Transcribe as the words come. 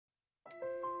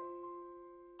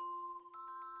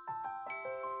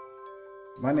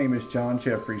My name is John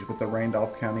Jeffries with the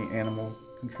Randolph County Animal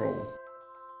Control.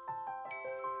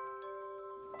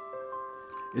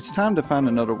 It's time to find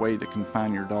another way to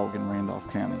confine your dog in Randolph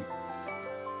County.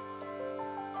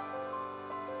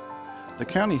 The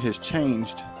county has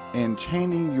changed, and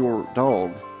chaining your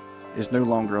dog is no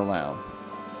longer allowed.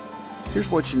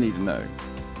 Here's what you need to know.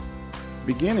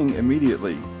 Beginning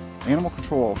immediately, animal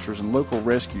control officers and local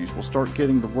rescues will start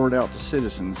getting the word out to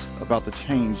citizens about the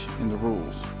change in the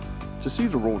rules. To see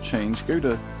the rule change, go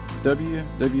to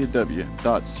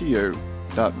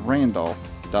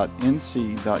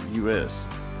www.co.randolph.nc.us.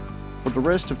 For the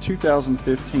rest of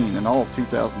 2015 and all of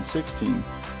 2016,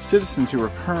 citizens who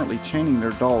are currently chaining their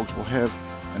dogs will have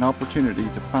an opportunity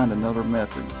to find another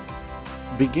method.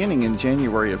 Beginning in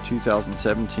January of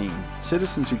 2017,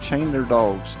 citizens who chain their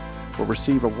dogs will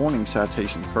receive a warning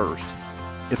citation first.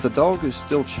 If the dog is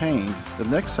still chained, the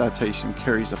next citation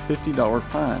carries a $50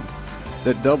 fine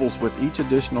that doubles with each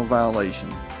additional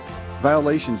violation.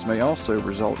 Violations may also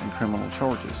result in criminal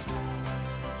charges.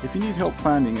 If you need help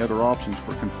finding other options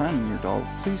for confining your dog,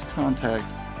 please contact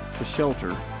the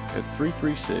shelter at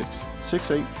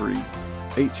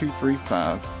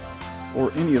 336-683-8235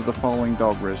 or any of the following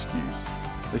dog rescues: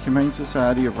 the Humane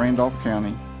Society of Randolph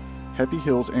County, Happy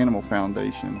Hills Animal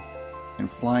Foundation,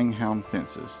 and Flying Hound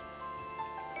Fences.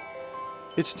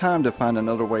 It's time to find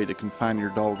another way to confine your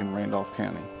dog in Randolph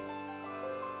County.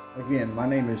 Again, my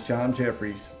name is John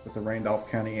Jeffries with the Randolph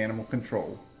County Animal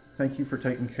Control. Thank you for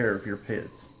taking care of your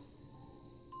pets.